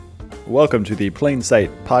Welcome to the Plain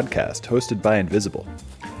Sight podcast hosted by Invisible.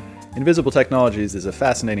 Invisible Technologies is a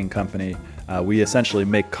fascinating company. We essentially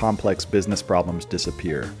make complex business problems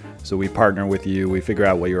disappear. So we partner with you, we figure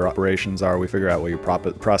out what your operations are, we figure out what your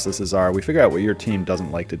processes are, we figure out what your team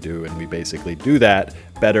doesn't like to do, and we basically do that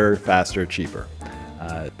better, faster, cheaper.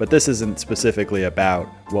 But this isn't specifically about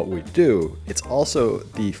what we do, it's also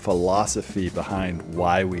the philosophy behind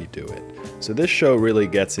why we do it. So this show really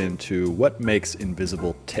gets into what makes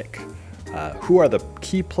Invisible tick. Who are the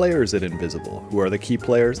key players at Invisible? Who are the key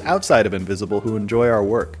players outside of Invisible who enjoy our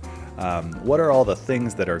work? What are all the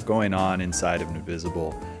things that are going on inside of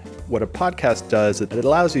Invisible? What a podcast does, it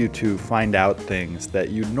allows you to find out things that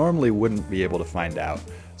you normally wouldn't be able to find out.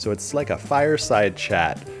 So it's like a fireside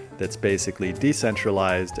chat that's basically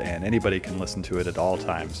decentralized and anybody can listen to it at all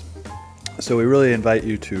times. So we really invite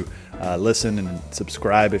you to listen and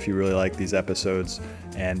subscribe if you really like these episodes.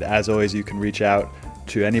 And as always, you can reach out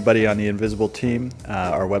to anybody on the Invisible team.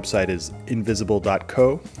 Our website is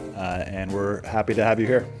invisible.co, and we're happy to have you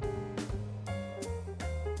here.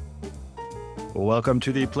 Welcome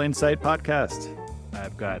to the Plain Sight podcast.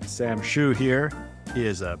 I've got Sam Shew here. He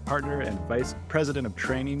is a partner and vice president of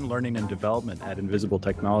training, learning, and development at Invisible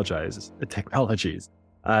Technologies.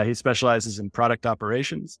 He specializes in product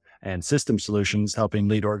operations and system solutions, helping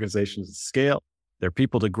lead organizations to scale, their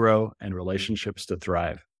people to grow, and relationships to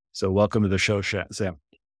thrive. So welcome to the show, Sam.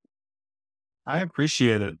 I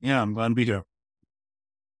appreciate it. Yeah, I'm glad to be here.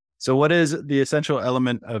 So what is the essential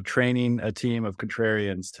element of training a team of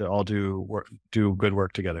contrarians to all do good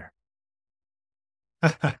work together?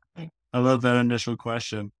 I love that initial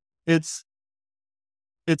question. It's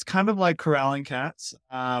kind of like corralling cats,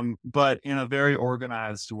 but in a very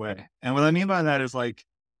organized way. And what I mean by that is like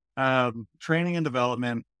training and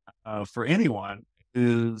development for anyone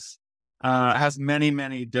has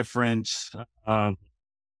many different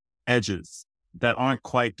edges that aren't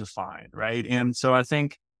quite defined, right? And so I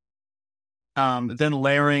think then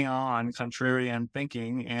layering on contrarian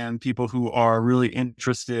thinking and people who are really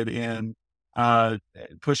interested in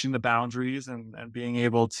pushing the boundaries and being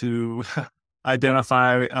able to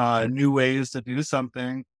identify new ways to do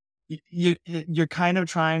something, you're kind of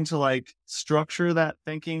trying to like structure that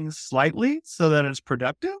thinking slightly so that it's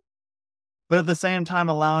productive, but at the same time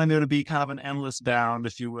allowing there to be kind of an endless bound,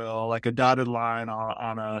 if you will, like a dotted line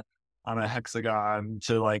on a hexagon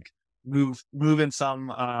to like move in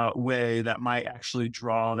some way that might actually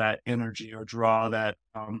draw that energy or draw that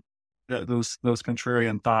those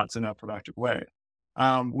contrarian thoughts in a productive way.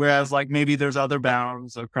 Whereas like maybe there's other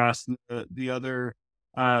bounds across the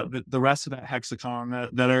rest of that hexagon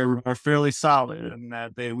that are fairly solid and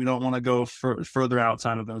that we don't want to go further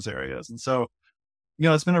outside of those areas. And so,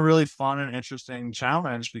 it's been a really fun and interesting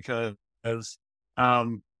challenge because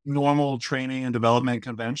normal training and development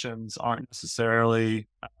conventions aren't necessarily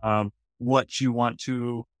what you want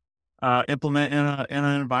to implement in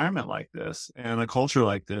an environment like this and a culture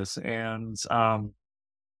like this. And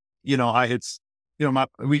we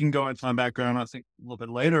can go into my background, I think, a little bit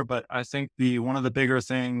later, but I think one of the bigger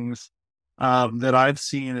things that I've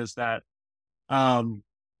seen is that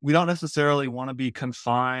we don't necessarily want to be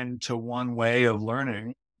confined to one way of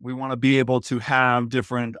learning. We want to be able to have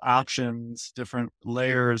different options, different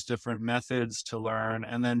layers, different methods to learn,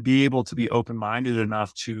 and then be able to be open-minded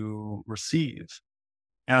enough to receive.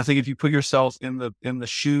 And I think if you put yourself in the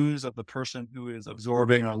shoes of the person who is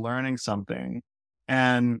absorbing or learning something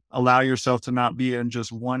and allow yourself to not be in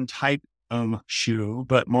just one type of shoe,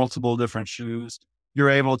 but multiple different shoes, you're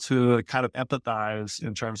able to kind of empathize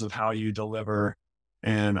in terms of how you deliver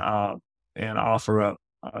and offer up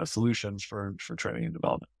solutions for training and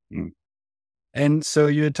development. And so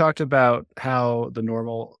you had talked about how the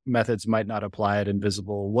normal methods might not apply at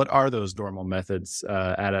Invisible. What are those normal methods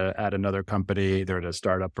at another company, either at a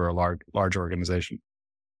startup or a large organization?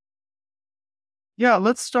 Yeah,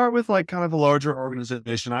 let's start with like kind of a larger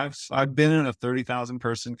organization. I've been in a 30,000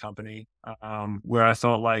 person company where I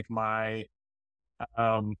felt like my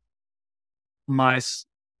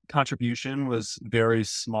contribution was very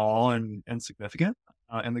small and insignificant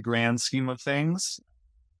in the grand scheme of things.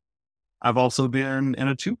 I've also been in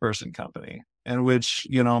a 2-person company in which,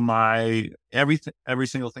 my every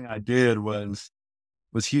single thing I did was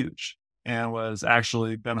huge and was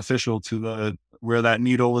actually beneficial to where that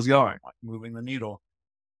needle was going, like moving the needle.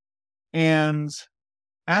 And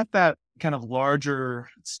at that kind of larger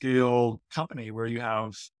scale company where you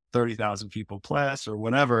have 30,000 people plus or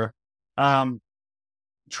whatever,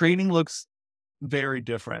 training looks very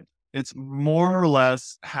different. It's more or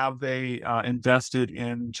less have they invested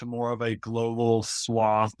into more of a global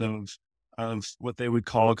swath of what they would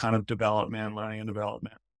call kind of development, learning and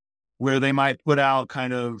development. where they might put out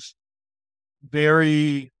kind of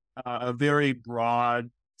a very broad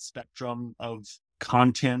spectrum of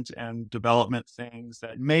content and development things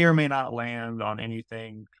that may or may not land on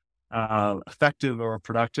anything effective or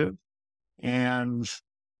productive. And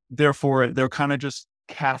therefore, they're kind of just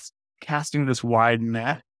casting this wide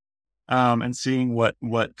net and seeing what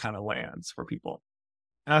kind of lands for people.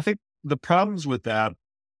 And I think the problems with that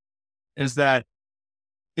is that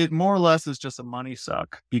it more or less is just a money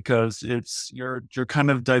suck, because you're kind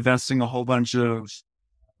of divesting a whole bunch of,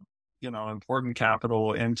 important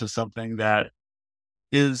capital into something that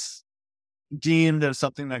is deemed as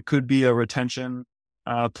something that could be a retention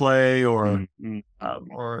play or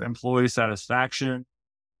employee satisfaction.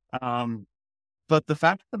 But the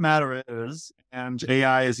fact of the matter is, and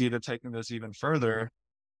AI is even taking this even further,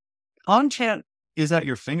 content is at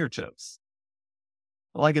your fingertips.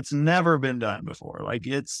 Like it's never been done before. Like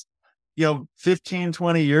it's, 15,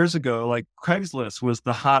 20 years ago, like Craigslist was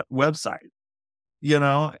the hot website,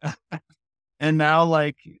 and now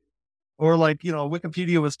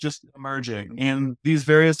Wikipedia was just emerging and these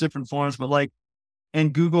various different forms, but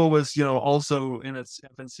and Google was, also in its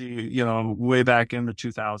infancy, way back in the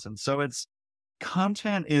 2000s. So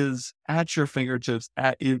content is at your fingertips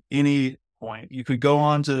at any point. You could go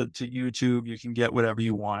on to YouTube, you can get whatever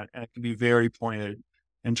you want, and it can be very pointed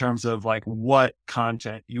in terms of what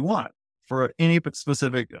content you want for any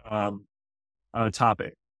specific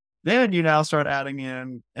topic. Then you now start adding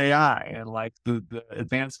in AI and the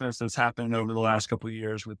advancements that's happened over the last couple of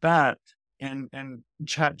years with that, and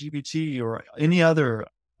ChatGPT or any other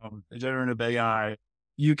generative AI.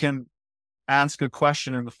 You can ask a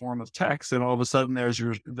question in the form of text, and all of a sudden there's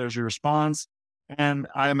your response. And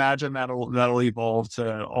I imagine that'll evolve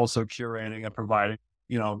to also curating and providing,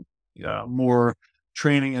 more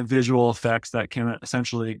training and visual effects that can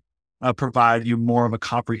essentially provide you more of a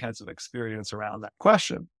comprehensive experience around that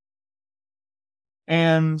question.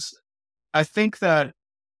 And I think that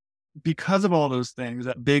because of all those things,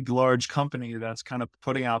 that big, large company that's kind of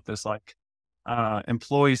putting out this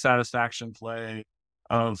employee satisfaction play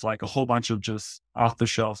of a whole bunch of just off the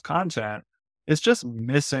shelf content, it's just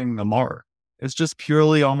missing the mark. It's just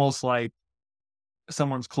purely almost like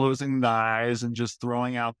someone's closing the eyes and just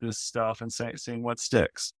throwing out this stuff and seeing what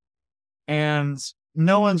sticks. And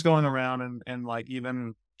no one's going around and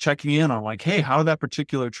even checking in on hey, how did that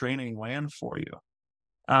particular training land for you?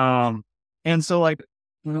 And so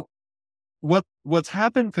what's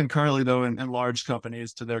happened concurrently though in large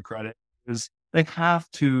companies, to their credit, is they have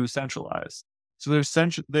to centralize. So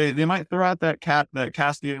they might throw out that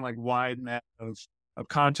cascading wide net of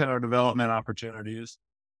content or development opportunities,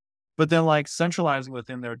 but then centralizing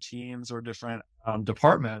within their teams or different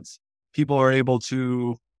departments, people are able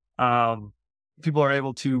to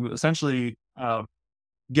essentially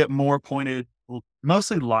get more pointed,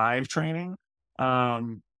 mostly live training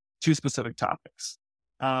to specific topics.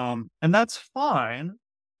 And that's fine,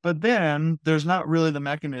 but then there's not really the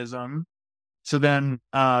mechanism to then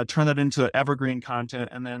turn that into evergreen content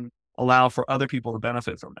and then allow for other people to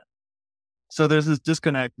benefit from it. So there's this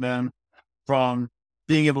disconnect then from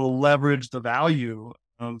being able to leverage the value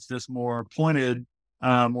of this more pointed,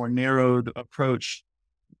 more narrowed approach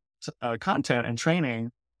to content and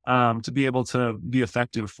training to be able to be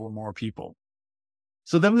effective for more people.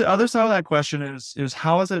 So then the other side of that question is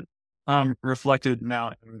how is it reflected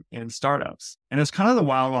now in startups? And it's kind of the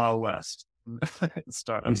wild, wild west in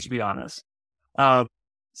startups, to be honest.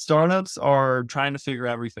 Startups are trying to figure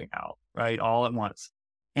everything out, right, all at once.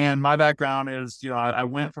 And my background is, I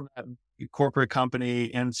went from that corporate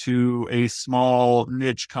company into a small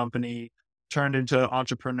niche company, turned into an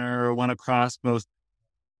entrepreneur, went across both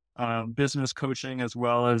business coaching as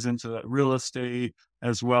well as into real estate,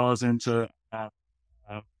 as well as into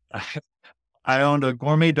I owned a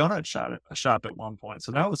gourmet donut shop at one point,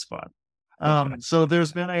 so that was fun. So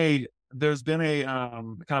there's been a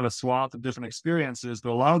kind of a swath of different experiences,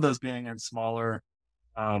 but a lot of those being in smaller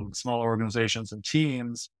organizations and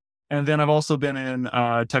teams. And then I've also been in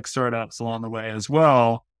tech startups along the way as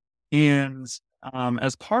well. And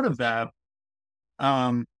as part of that,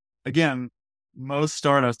 again, most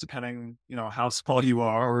startups, depending, how small you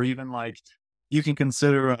are, or even you can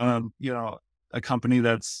consider, a company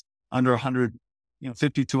that's under 100,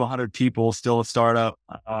 50 to 100 people, still a startup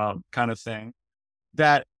kind of thing,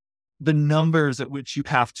 that the numbers at which you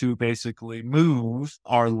have to basically move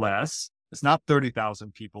are less. It's not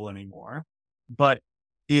 30,000 people anymore, but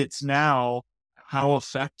it's now how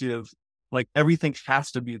effective, everything has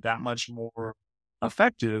to be that much more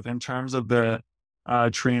effective in terms of the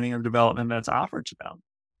training and development that's offered to them.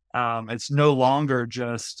 It's no longer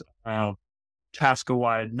just cast a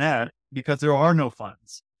wide net because there are no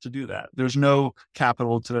funds to do that. There's no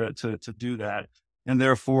capital to do that. And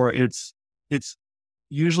therefore it's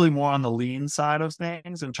usually more on the lean side of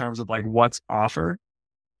things in terms of like what's offered.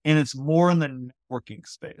 And it's more in the networking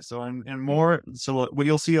space. So, and more, so what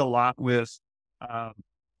you'll see a lot with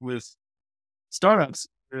startups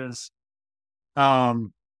is,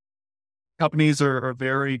 companies are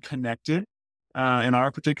very connected. In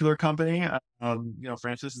our particular company,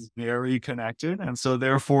 Francis is very connected, and so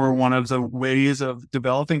therefore, one of the ways of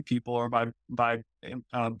developing people are by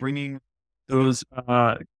bringing those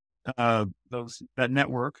that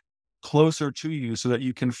network closer to you, so that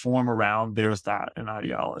you can form around theirs that and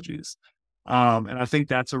ideologies. And I think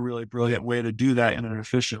that's a really brilliant way to do that in an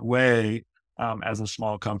efficient way, as a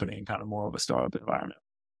small company and kind of more of a startup environment.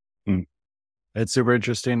 Mm. It's super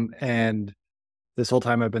interesting, and this whole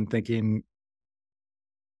time I've been thinking,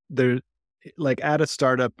 there, like at a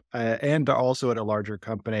startup and also at a larger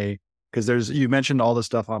company, because you mentioned all the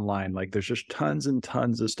stuff online, like there's just tons and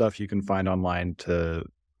tons of stuff you can find online to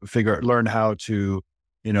learn how to,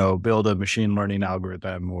 build a machine learning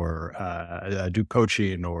algorithm or do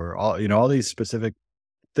coaching or all these specific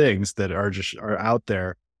things that are out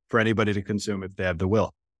there for anybody to consume if they have the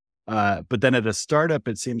will. But then at a startup,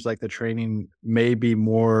 it seems like the training may be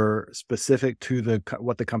more specific to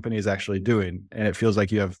what the company is actually doing. And it feels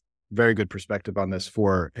like you have very good perspective on this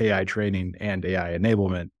for AI training and AI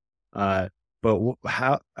enablement. But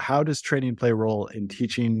how does training play a role in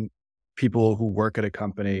teaching people who work at a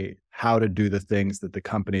company how to do the things that the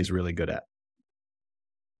company is really good at?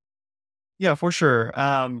 Yeah, for sure.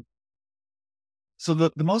 So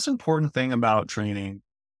the most important thing about training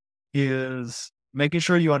is making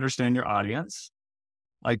sure you understand your audience.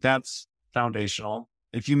 Like that's foundational.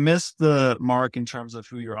 If you miss the mark in terms of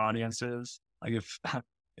who your audience is, like if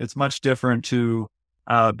it's much different to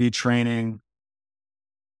be training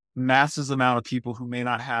masses amount of people who may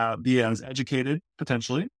not be as educated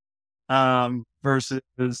potentially,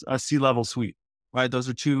 versus a C-level suite, right? Those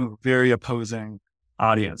are two very opposing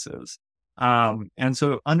audiences. And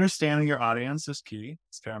so understanding your audience is key.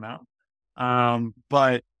 It's paramount.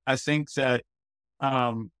 But I think that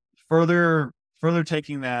further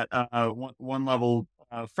taking that one level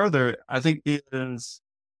further, I think it is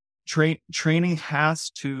training has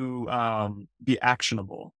to be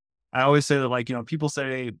actionable. I always say that, like, people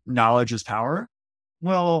say knowledge is power.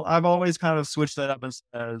 Well, I've always kind of switched that up and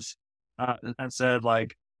said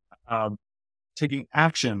like taking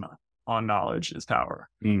action on knowledge is power.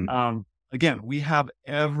 Again, we have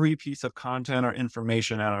every piece of content or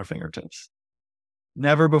information at our fingertips.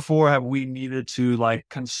 Never before have we needed to like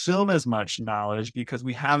consume as much knowledge because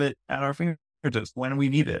we have it at our fingertips when we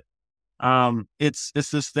need it. It's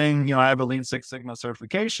this thing, I have a Lean Six Sigma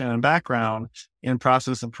certification and background in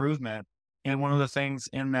process improvement. And one of the things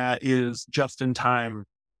in that is just in time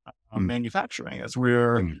manufacturing. That's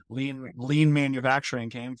where lean manufacturing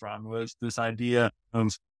came from, was this idea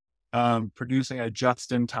of producing a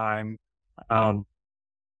just in time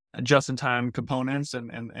components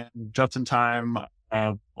and just in time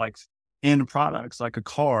like end products like a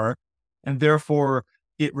car, and therefore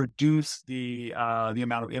it reduced the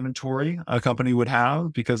amount of inventory a company would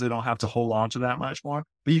have because they don't have to hold on to that much more.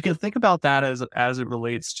 But you can think about that as it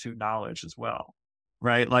relates to knowledge as well,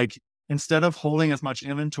 right? Like instead of holding as much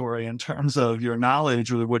inventory in terms of your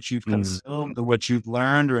knowledge or what you've consumed or what you've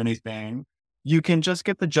learned or anything, you can just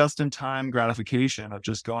get the just-in-time gratification of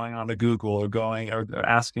just going onto Google or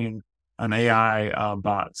asking an AI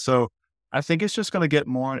bot. So I think it's just going to get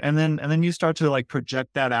more, and then you start to like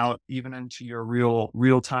project that out even into your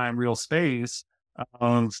real time, real space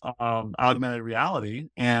of augmented reality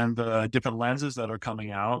and the different lenses that are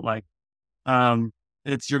coming out. Like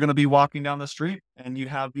you're going to be walking down the street and you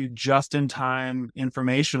have the just-in-time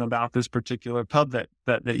information about this particular pub that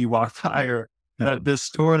you walk by, or this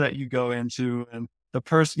store that you go into, and the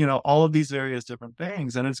person, all of these various different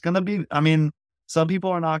things. And it's going to be, some people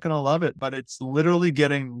are not going to love it, but it's literally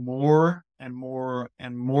getting more and more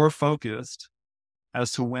and more focused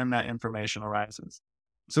as to when that information arises.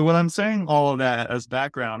 So what I'm saying all of that as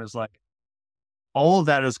background is like, all of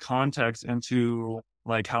that is context into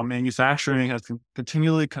like how manufacturing has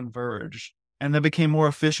continually converged and then became more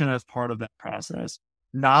efficient as part of that process.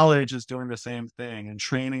 Knowledge is doing the same thing, and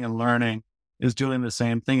training and learning is doing the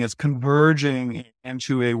same thing. It's converging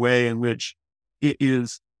into a way in which it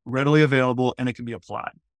is readily available and it can be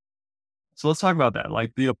applied. So let's talk about that.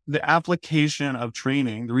 Like the application of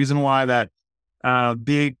training, the reason why that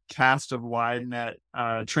big cast of wide net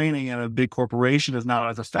training in a big corporation is not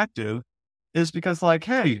as effective is because like,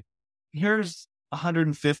 hey, here's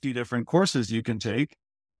 150 different courses you can take.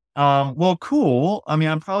 Well, cool. I mean,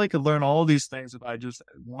 I probably could learn all these things if I just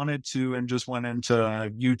wanted to and just went into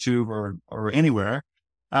YouTube or anywhere.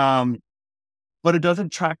 Um, but it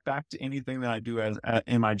doesn't track back to anything that I do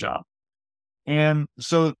in my job. And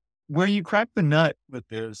so where you crack the nut with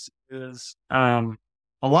this is a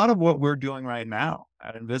lot of what we're doing right now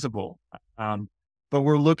at Invisible. Um, but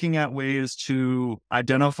we're looking at ways to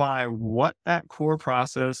identify what that core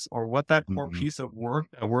process or what that core Mhm. piece of work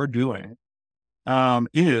that we're doing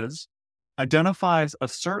is identifies a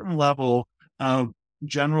certain level of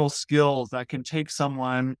general skills that can take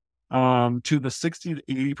someone to the 60 to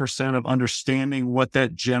 80% of understanding what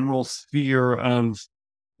that general sphere of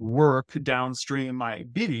work downstream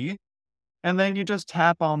might be. And then you just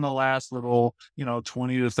tap on the last little,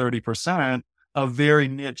 20 to 30% of very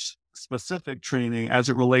niche specific training as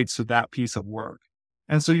it relates to that piece of work.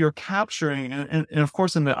 And so you're capturing, and of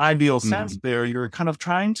course, in the ideal sense Mhm. there, you're kind of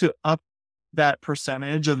trying to up that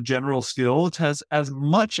percentage of general skill to as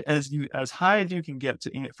much as high as you can get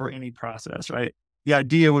to for any process, right? The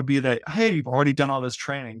idea would be that, hey, you've already done all this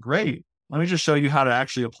training. Great. Let me just show you how to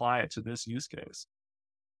actually apply it to this use case.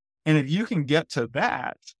 And if you can get to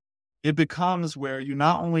that, it becomes where you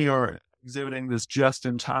not only are exhibiting this just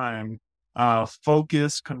in time,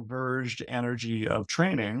 focused, converged energy of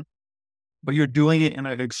training, but you're doing it in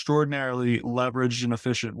an extraordinarily leveraged and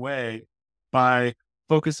efficient way by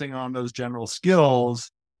focusing on those general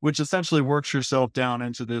skills, which essentially works yourself down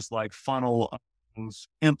into this like funnel of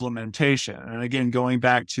implementation. And again, going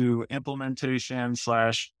back to implementation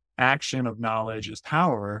slash action of knowledge is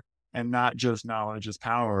power and not just knowledge is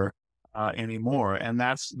power anymore. And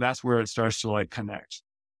that's where it starts to like connect.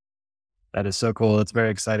 That is so cool. It's very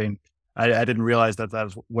exciting. I didn't realize that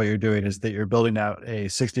that's what you're doing is that you're building out a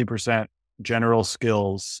 60% general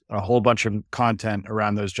skills, a whole bunch of content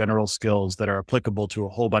around those general skills that are applicable to a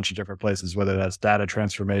whole bunch of different places, whether that's data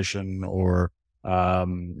transformation or,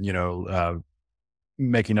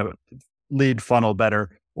 making a lead funnel better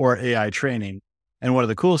or AI training. And one of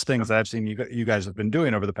the coolest things that I've seen you guys have been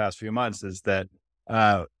doing over the past few months is that,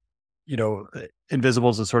 uh, Invisible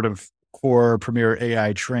is a sort of core premier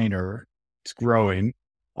AI trainer. It's growing.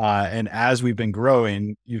 And as we've been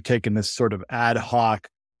growing, you've taken this sort of ad hoc,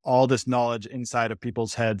 all this knowledge inside of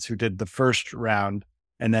people's heads who did the first round.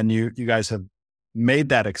 And then you guys have made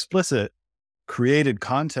that explicit, created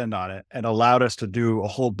content on it, and allowed us to do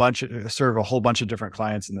serve a whole bunch of different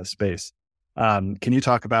clients in this space. Can you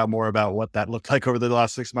talk about more about what that looked like over the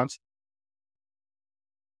last 6 months?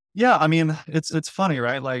 Yeah, I mean, it's funny,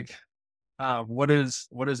 right? Like what is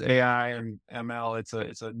AI and ML?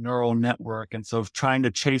 It's a neural network, and so trying to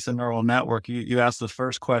chase a neural network, you ask the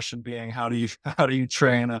first question being how do you how do you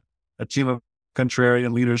train a team of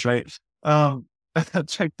contrarian leaders, right? Um,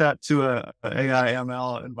 check that to a AI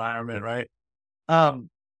ML environment, right? Um,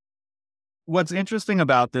 what's interesting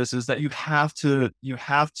about this is that you have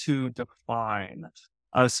to define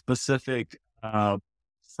a specific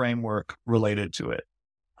framework related to it.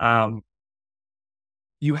 Um,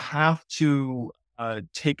 you have to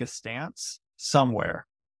take a stance somewhere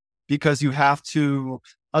because you have to,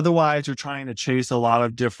 otherwise you're trying to chase a lot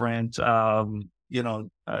of different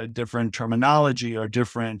different terminology or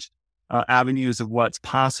different avenues of what's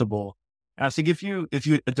possible. And I think if you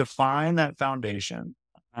define that foundation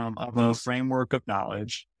of a framework of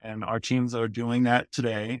knowledge, and our teams are doing that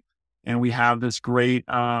today, and we have this great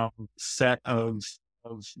set of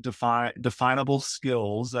definable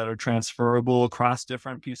skills that are transferable across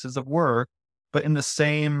different pieces of work, but in the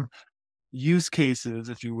same use cases,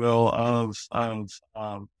 if you will, of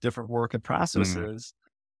different work and Mm, processes,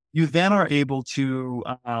 you then are able to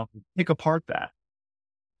pick apart that,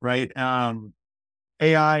 right?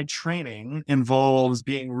 AI training involves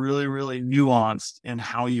being really, really nuanced in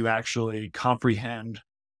how you actually comprehend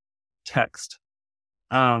text,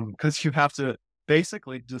 because you have to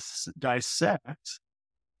basically just dissect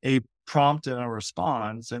a prompt and a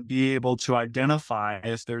response and be able to identify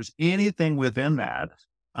if there's anything within that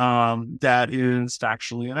that is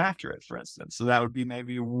factually inaccurate, for instance. So that would be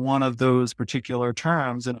maybe one of those particular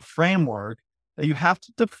terms in a framework that you have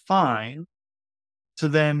to define to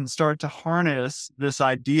then start to harness this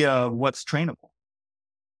idea of what's trainable,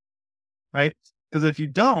 right? Because if you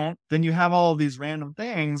don't, then you have all of these random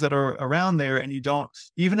things that are around there and you don't,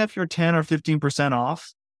 even if you're 10 or 15%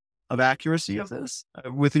 off of accuracy of this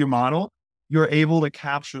with your model, you're able to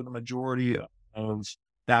capture the majority of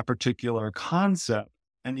that particular concept,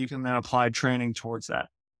 and you can then apply training towards that.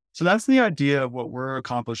 So that's the idea of what we're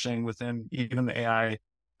accomplishing within even the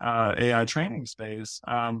AI training space.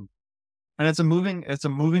 And it's a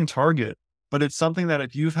moving target, but it's something that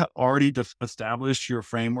if you've already established your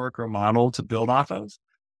framework or model to build off of,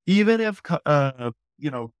 even if,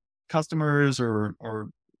 customers or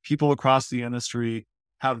people across the industry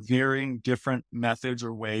have varying different methods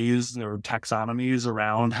or ways or taxonomies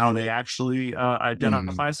around how they actually Mm,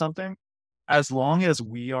 identify something, as long as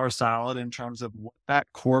we are solid in terms of what that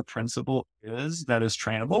core principle is that is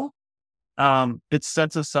trainable, it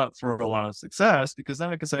sets us up for a lot of success, because then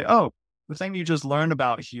we can say, oh, the thing you just learned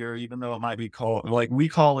about here, even though it might be called, like we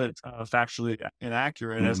call it factually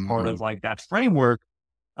inaccurate as part of mm, like that framework,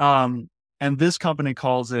 um, and this company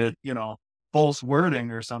calls it, false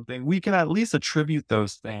wording or something, we can at least attribute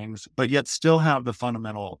those things, but yet still have the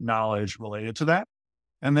fundamental knowledge related to that.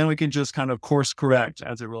 And then we can just kind of course correct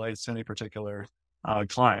as it relates to any particular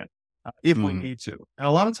client, if we mm. need to. And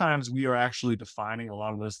a lot of times we are actually defining a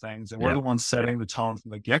lot of those things, and we're Yeah. the ones setting the tone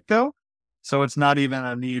from the get go. So it's not even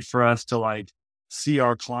a need for us to like see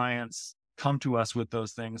our clients come to us with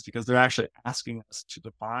those things, because they're actually asking us to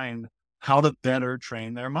define how to better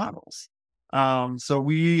train their models. So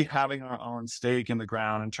we having our own stake in the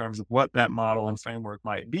ground in terms of what that model and framework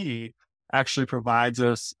might be actually provides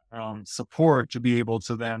us support to be able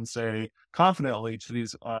to then say confidently to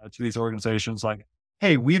these organizations like,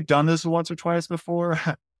 hey, we've done this once or twice before.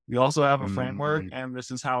 We also have a framework, Mm, and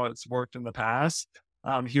this is how it's worked in the past.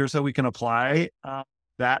 Here's how we can apply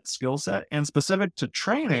that skill set. And specific to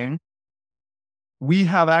training, we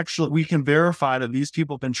can verify that these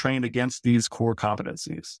people have been trained against these core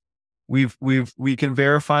competencies. We can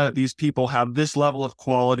verify that these people have this level of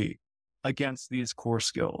quality against these core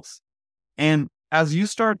skills. And as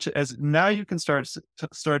now you can start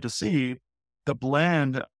to see the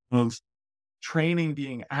blend of training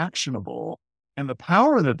being actionable and the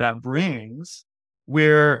power that that brings,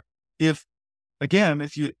 where if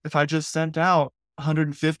if I just sent out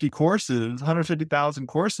 150,000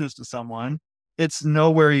 courses to someone, it's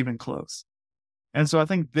nowhere even close. And so I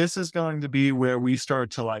think this is going to be where we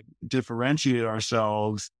start to like differentiate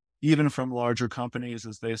ourselves even from larger companies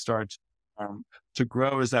as they start to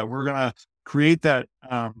grow, is that we're going to create that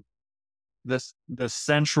the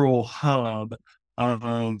central hub of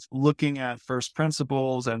looking at first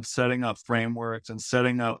principles and setting up frameworks and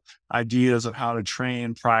setting up ideas of how to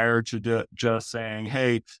train prior to just saying,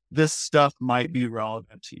 hey, this stuff might be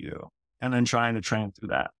relevant to you, and then trying to train through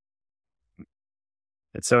that.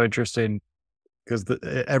 it's so interesting because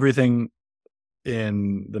everything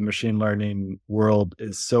in the machine learning world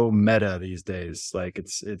is so meta these days. Like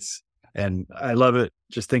and I love it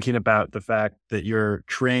just thinking about the fact that you're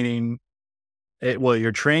training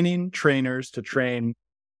you're training trainers to train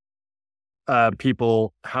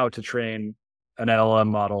people how to train an LLM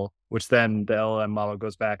model, which then the LLM model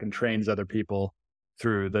goes back and trains other people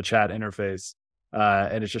through the chat interface.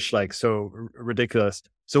 And it's just like so ridiculous.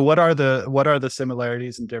 So what are the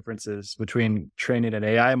similarities and differences between training an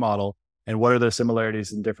AI model, and what are the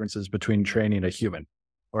similarities and differences between training a human?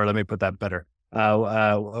 Or let me put that better.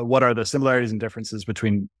 What are the similarities and differences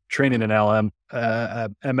between training an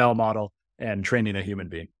ML model and training a human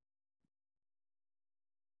being?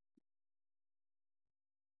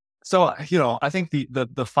 So, I think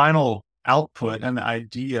the final output and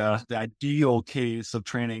the ideal case of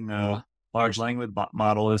training a large language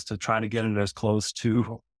model is to try to get it as close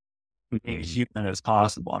to being Mhm. human as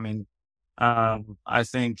possible. I mean, I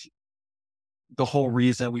think the whole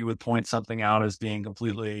reason we would point something out as being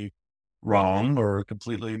completely wrong or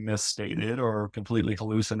completely misstated or completely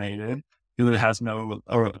hallucinated, because it has no,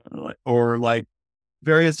 or like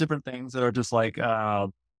various different things that are just like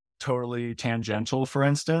totally tangential, for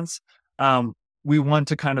instance. Um, we want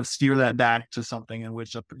to kind of steer that back to something in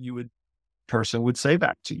which person would say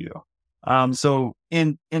back to you. So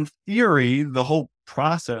in theory, the whole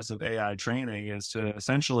process of AI training is to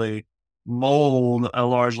essentially mold a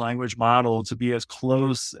large language model to be as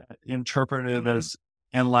close, interpretive as,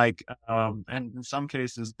 and like, and in some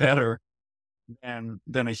cases better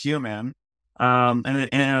than a human.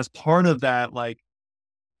 And as part of that, like,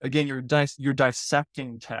 again, you're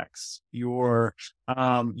dissecting text. You're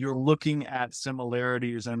looking at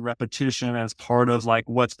similarities and repetition as part of like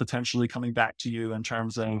what's potentially coming back to you in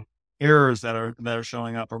terms of errors that are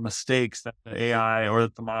showing up, or mistakes that the AI or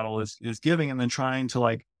that the model is giving, and then trying to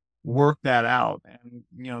like work that out.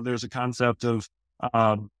 And there's a concept of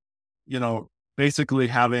um, you know, basically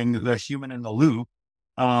having the human in the loop,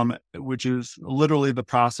 which is literally the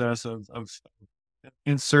process of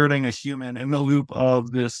inserting a human in the loop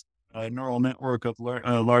of this neural network of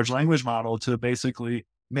large language model to basically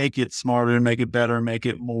make it smarter, make it better, make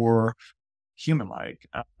it more human-like.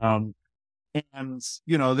 And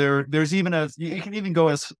there's even as you can even go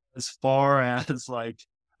as far as like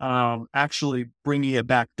actually bringing it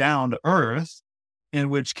back down to earth in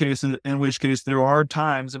which case there are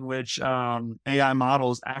times in which AI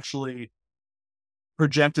models actually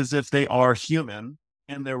project as if they are human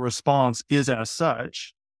and their response is as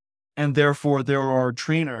such. And therefore there are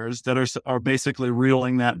trainers that are basically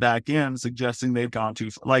reeling that back in, suggesting they've gone too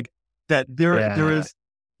far. Like that Yeah.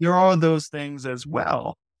 there are those things as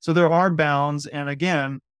well. So there are bounds. And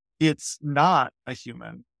again, it's not a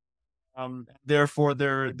human. Therefore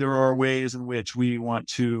there are ways in which we want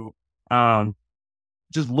to,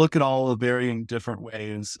 just look at all the varying different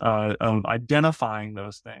ways of identifying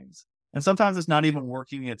those things. And sometimes it's not even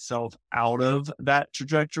working itself out of that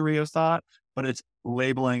trajectory of thought, but it's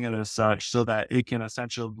labeling it as such so that it can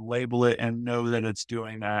essentially label it and know that it's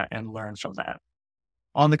doing that and learns from that.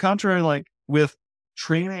 On the contrary, like with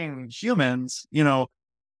training humans,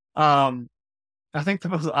 I think the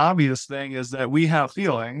most obvious thing is that we have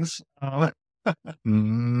feelings.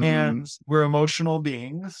 Mm. And we're emotional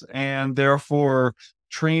beings, and therefore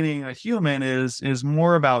training a human is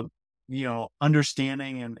more about,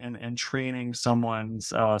 understanding and training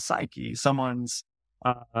someone's psyche, someone's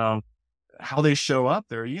how they show up,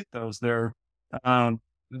 their ethos, their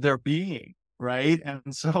being, right?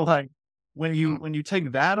 And so like when you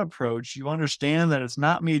take that approach, you understand that it's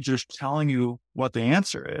not me just telling you what the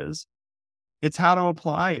answer is. It's how to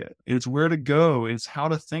apply it. It's where to go. It's how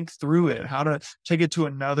to think through it, how to take it to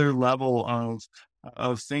another level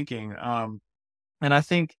of thinking. And I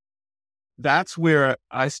think that's where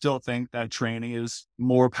I still think that training is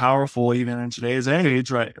more powerful, even in today's age,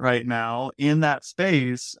 right now, in that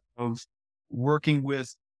space of working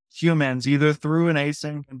with humans, either through an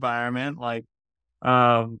async environment,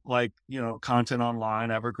 content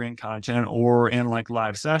online, evergreen content, or in like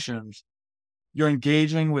live sessions. You're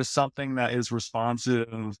engaging with something that is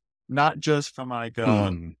responsive, not just from like a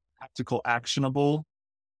Mm. practical, actionable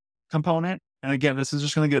component. And again, this is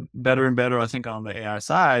just going to get better and better, I think, on the AI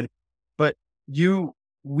side. But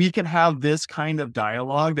we can have this kind of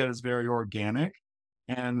dialogue that is very organic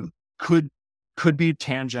and could be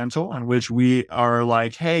tangential, in which we are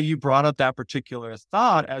like, hey, you brought up that particular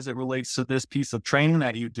thought as it relates to this piece of training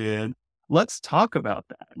that you did. Let's talk about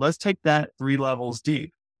that. Let's take that 3 levels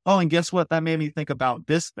deep. Oh, and guess what? That made me think about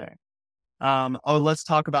this thing. Let's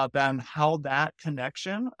talk about that and how that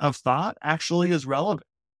connection of thought actually is relevant.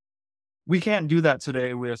 We can't do that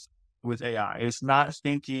today with AI. It's not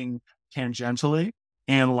thinking tangentially,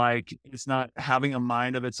 and like it's not having a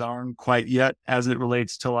mind of its own quite yet as it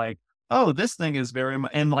relates to like, oh, this thing is very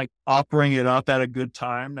and like offering it up at a good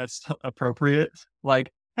time that's appropriate.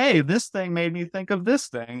 Like, hey, this thing made me think of this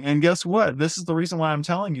thing, and guess what? This is the reason why I'm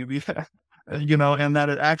telling you, because, and that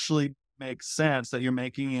it actually makes sense that you're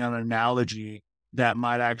making an analogy that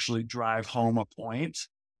might actually drive home a point.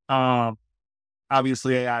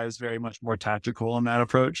 Obviously AI is very much more tactical in that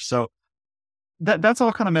approach. So that's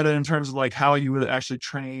all kind of meta in terms of like how you would actually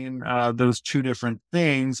train those two different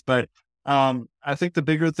things. But I think the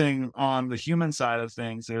bigger thing on the human side of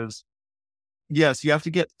things is, yes, you have to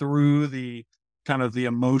get through the kind of the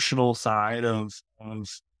emotional side of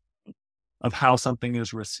how something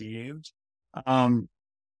is received.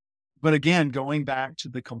 But again, going back to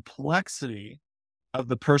the complexity of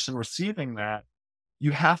the person receiving that,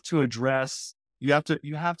 you have to address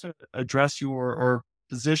your or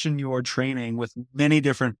position your training with many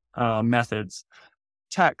different methods: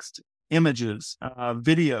 text, images,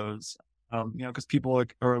 videos, because people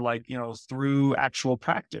are like, through actual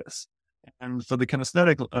practice, and for the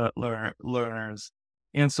kinesthetic learners.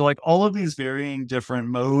 And so like all of these varying different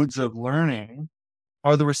modes of learning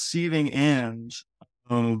are the receiving end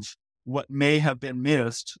of what may have been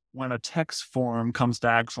missed when a text form comes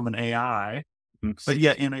back from an AI. But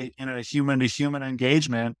yet in a human to human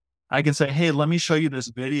engagement, I can say, hey, let me show you this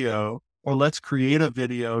video, or let's create a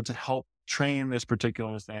video to help train this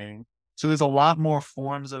particular thing. So there's a lot more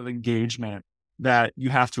forms of engagement that you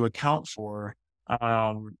have to account for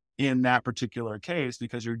in that particular case,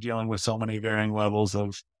 because you're dealing with so many varying levels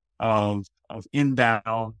of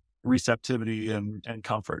inbound receptivity and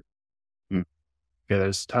comfort. Okay,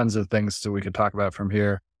 there's tons of things that we could talk about from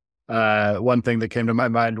here. One thing that came to my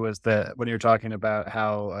mind was that when you're talking about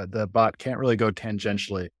how the bot can't really go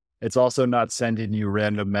tangentially, it's also not sending you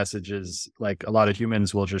random messages. Like a lot of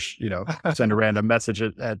humans will just, send a random message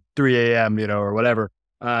at 3 a.m., or whatever.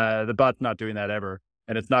 The bot's not doing that ever.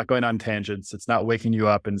 And it's not going on tangents. It's not waking you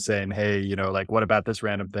up and saying, hey, like, what about this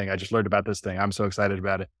random thing? I just learned about this thing. I'm so excited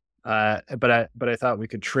about it. But I thought we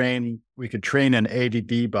could train an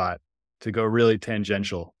ADD bot to go really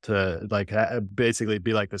tangential, to like basically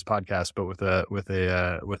be like this podcast, but with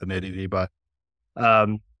an ADD bot.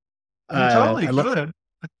 You totally I could.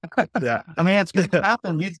 Yeah. I mean, it's going to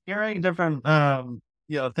happen. These very different,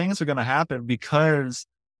 things are going to happen because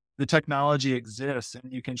the technology exists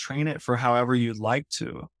and you can train it for however you'd like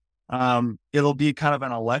to. It'll be kind of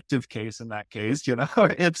an elective case in that case,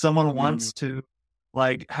 if someone wants to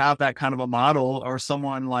like have that kind of a model or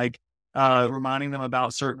someone like, reminding them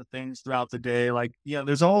about certain things throughout the day. Like,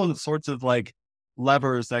 there's all sorts of like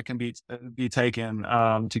levers that can be taken,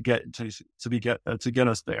 to get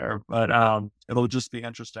us there. But, it'll just be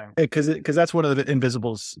interesting. Because that's one of the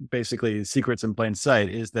Invisible's basically secrets in plain sight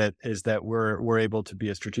is that we're able to be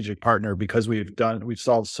a strategic partner because we've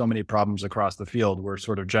solved so many problems across the field. We're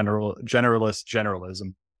sort of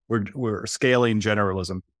generalism. We're scaling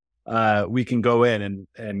generalism. We can go in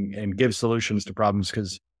and give solutions to problems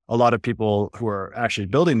because a lot of people who are actually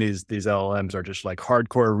building these LLMs are just like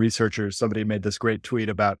hardcore researchers. Somebody made this great tweet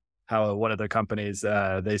about how one of the companies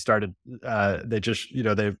they started they just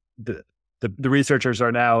the researchers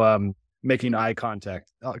are now making eye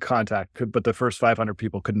contact, but the first 500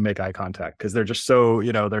 people couldn't make eye contact because they're just so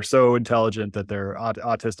they're so intelligent that they're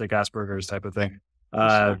autistic, Asperger's type of thing.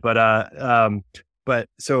 But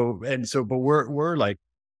we're like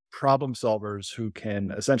problem solvers who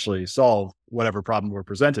can essentially solve whatever problem we're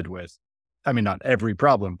presented with. I mean, not every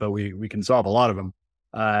problem, but we can solve a lot of them.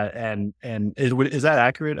 And is that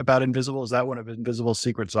accurate about Invisible? Is that one of Invisible's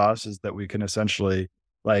secret sauce is that we can essentially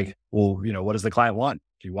like, well, what does the client want?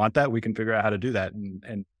 Do you want that? We can figure out how to do that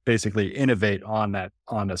and basically innovate on a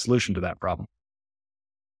solution to that problem.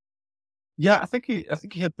 Yeah, I think he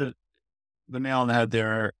hit the nail on the head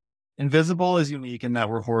there. Invisible is unique in that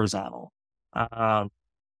we're horizontal. And,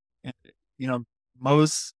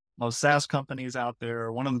 most SaaS companies out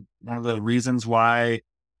there, one of the reasons why,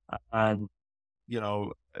 when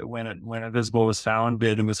Invisible was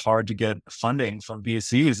founded, it was hard to get funding from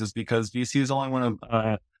VCs is because VCs only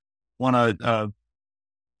want to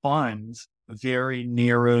fund very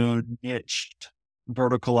narrow, niched,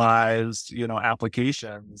 verticalized,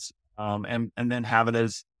 applications, and then have it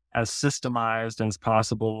as systemized as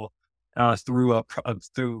possible through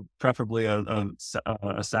preferably a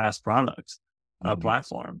SaaS product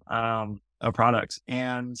platform products.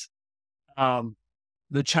 And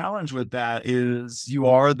the challenge with that is you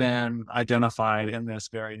are then identified in this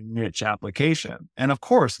very niche application. And of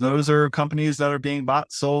course, those are companies that are being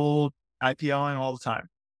bought, sold, IPOing all the time.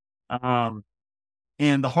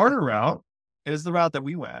 And the harder route is the route that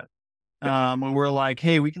we went. When we're like,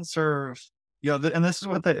 hey, we can serve, and this is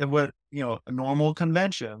what normal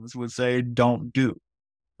conventions would say, don't do,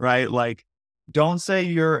 right? Like, don't say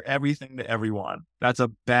you're everything to everyone. That's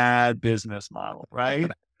a bad business model,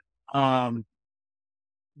 right?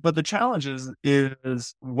 But the challenge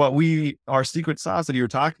is what our secret sauce that you're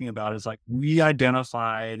talking about is like, we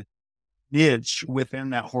identified niche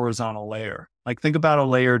within that horizontal layer. Like, think about a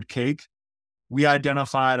layered cake. We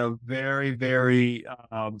identified a very, very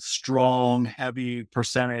strong, heavy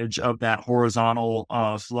percentage of that horizontal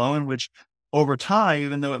flow in which over time,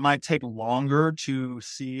 even though it might take longer to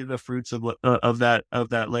see the fruits of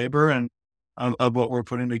that labor and of what we're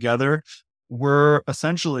putting together, we're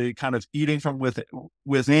essentially kind of eating from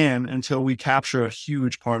within until we capture a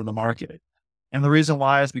huge part of the market. And the reason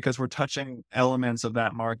why is because we're touching elements of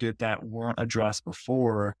that market that weren't addressed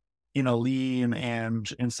before in a lean and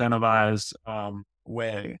incentivized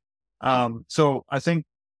way. So I think,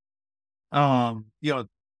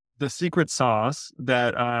 the secret sauce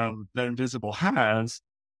that Invisible has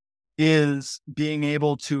is being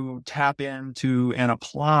able to tap into and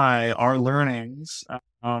apply our learnings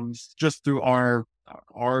just through our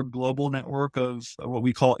global network of what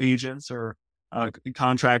we call agents or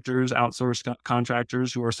contractors, outsourced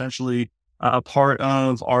contractors who are essentially a part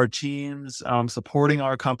of our teams, supporting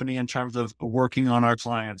our company in terms of working on our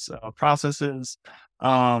clients' processes.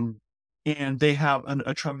 And they have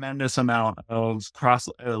a tremendous amount of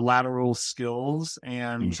lateral skills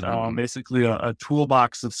and basically a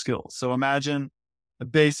toolbox of skills. So imagine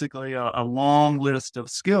basically a long list of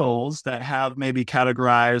skills that have maybe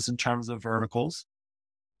categorized in terms of verticals,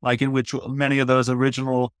 like in which many of those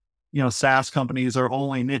original, SaaS companies are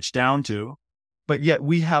only niched down to. But yet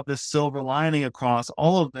we have this silver lining across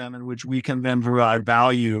all of them in which we can then provide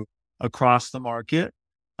value across the market,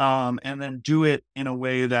 and then do it in a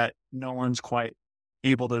way that no one's quite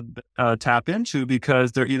able to tap into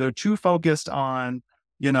because they're either too focused on,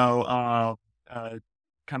 kind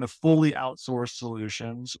of fully outsourced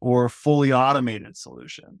solutions or fully automated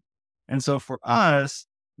solution. And so for us,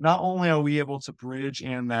 not only are we able to bridge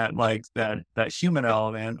in that human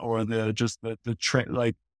element or in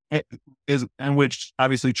which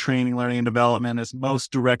obviously training, learning, and development is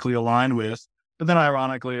most directly aligned with. But then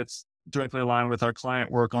ironically, it's directly aligned with our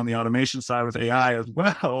client work on the automation side with AI as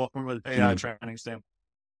well, from an AI training standpoint.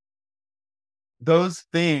 Those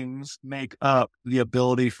things make up the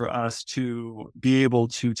ability for us to be able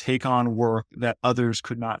to take on work that others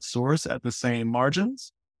could not source at the same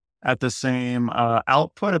margins, at the same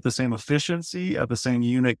output, at the same efficiency, at the same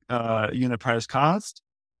unit price cost.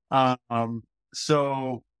 Um,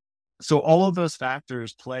 so so all of those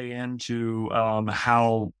factors play into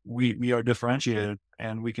how we are differentiated,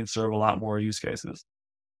 and we can serve a lot more use cases.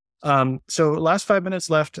 So last 5 minutes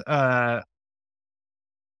left.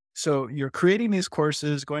 So you're creating these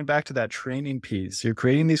courses, going back to that training piece, you're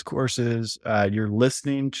creating these courses, you're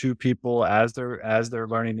listening to people as they're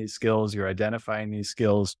learning these skills, you're identifying these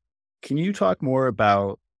skills. Can you talk more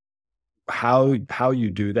about how you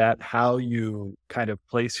do that, how you kind of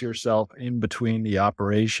place yourself in between the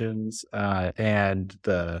operations and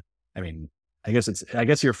the, I mean, I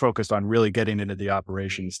guess you're focused on really getting into the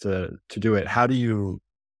operations to do it. How do you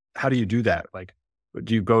do that? Like,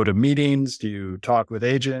 do you go to meetings? Do you talk with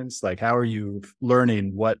agents? Like, how are you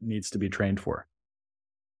learning what needs to be trained for?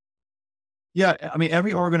 Yeah, I mean,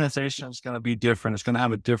 every organization is going to be different. It's going to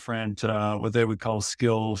have a different, what they would call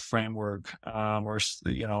skill framework, or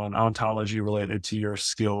an ontology related to your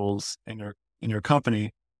skills in your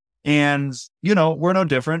company. And we're no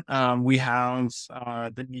different. We have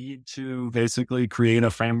the need to basically create a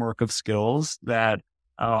framework of skills that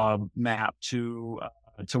map to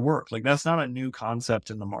work. Like, that's not a new concept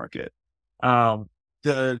in the market.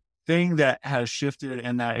 The thing that has shifted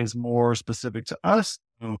and that is more specific to us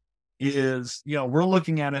is, we're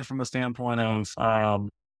looking at it from a standpoint of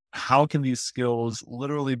how can these skills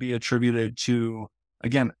literally be attributed to,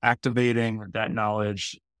 again, activating that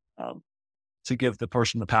knowledge to give the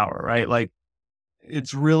person the power, right? Like,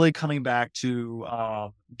 it's really coming back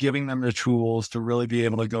to giving them the tools to really be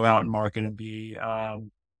able to go out and market and be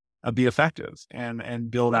effective and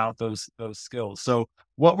build out those skills. So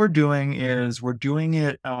what we're doing is we're doing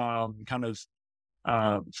it kind of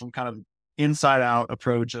from kind of inside out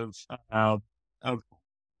approach of our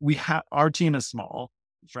team is small,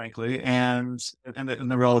 frankly, and in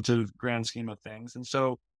the relative grand scheme of things. And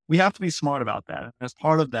so we have to be smart about that. And as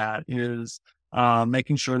part of that is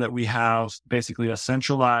making sure that we have basically a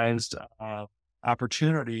centralized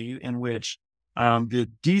opportunity in which the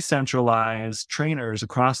decentralized trainers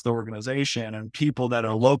across the organization and people that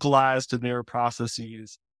are localized to their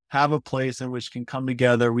processes have a place in which can come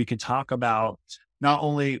together. We can talk about not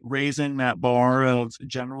only raising that bar of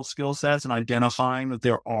general skill sets and identifying that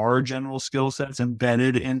there are general skill sets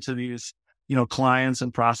embedded into these, clients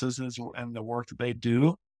and processes and the work that they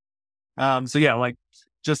do. So yeah, like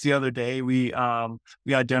just the other day, we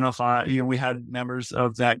identify, we had members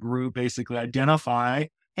of that group basically identify,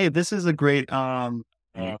 hey, this is a great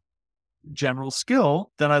general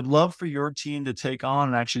skill that I'd love for your team to take on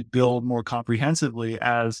and actually build more comprehensively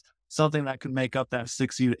as something that could make up that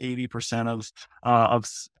 60 to 80% of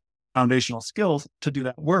foundational skills to do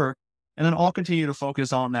that work. And then I'll continue to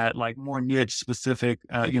focus on that, like more niche specific,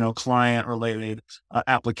 client related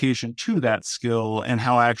application to that skill and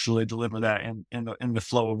how I actually deliver that in the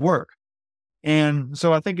flow of work. And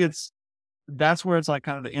so I think that's where it's like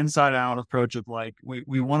kind of the inside out approach of like,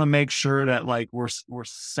 we want to make sure that like we're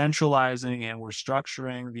centralizing and we're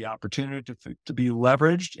structuring the opportunity to be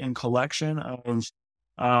leveraged in collection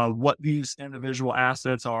of what these individual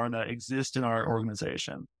assets are that exist in our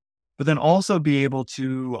organization, but then also be able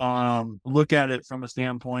to look at it from a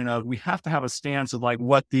standpoint of we have to have a stance of like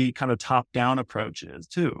what the kind of top down approach is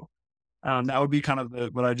too. That would be kind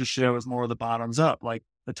of what I just shared was more of the bottoms up. Like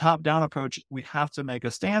the top down approach, we have to make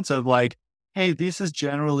a stance of like, hey, this is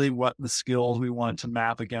generally what the skills we want to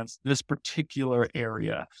map against this particular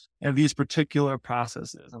area and these particular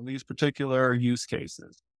processes and these particular use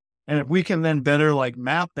cases. And if we can then better like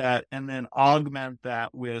map that and then augment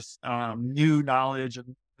that with new knowledge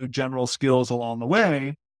and new general skills along the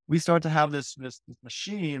way, we start to have this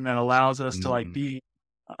machine that allows us to like be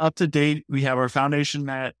up to date. We have our foundation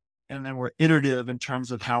met, and then we're iterative in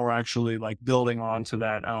terms of how we're actually like building onto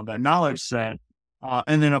that knowledge set,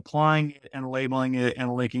 and then applying it and labeling it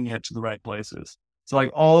and linking it to the right places. So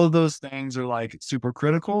like all of those things are like super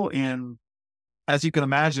critical. And as you can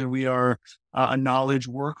imagine, we are a knowledge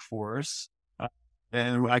workforce.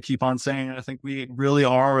 And I keep on saying, I think we really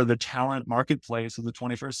are the talent marketplace of the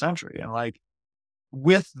 21st century. And like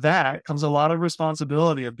with that comes a lot of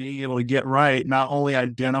responsibility of being able to get right, not only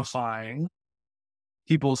identifying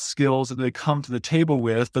people's skills that they come to the table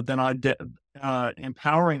with, but then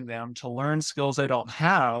empowering them to learn skills they don't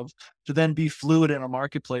have to then be fluid in a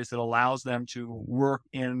marketplace that allows them to work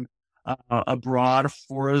in a broad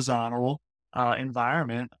horizontal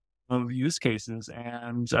environment of use cases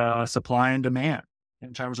and supply and demand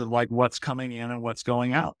in terms of like what's coming in and what's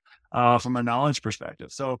going out from a knowledge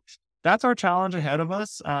perspective. So that's our challenge ahead of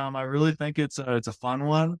us. I really think it's a fun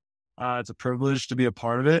one. It's a privilege to be a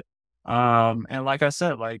part of it. And like I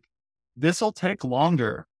said, like this will take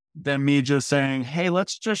longer than me just saying, hey,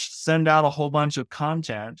 let's just send out a whole bunch of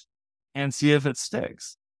content and see if it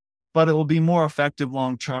sticks. But it will be more effective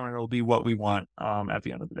long term, and it will be what we want at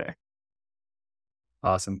the end of the day.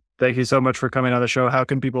 Awesome. Thank you so much for coming on the show. How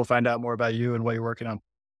can people find out more about you and what you're working on?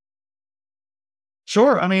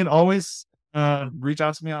 Sure. I mean, always reach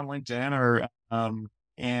out to me on LinkedIn or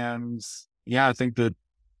and yeah, I think that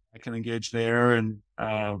I can engage there. And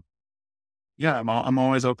yeah, I'm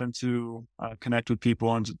always open to connect with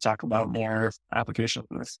people and to talk about more applications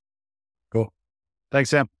of this. Cool. Thanks,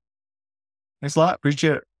 Sam. Thanks a lot.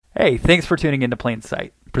 Appreciate it. Hey, thanks for tuning into Plain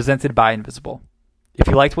Sight, presented by Invisible. If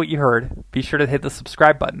you liked what you heard, be sure to hit the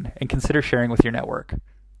subscribe button and consider sharing with your network. And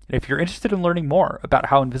if you're interested in learning more about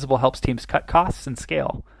how Invisible helps teams cut costs and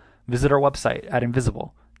scale, visit our website at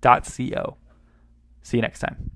invisible.co. See you next time.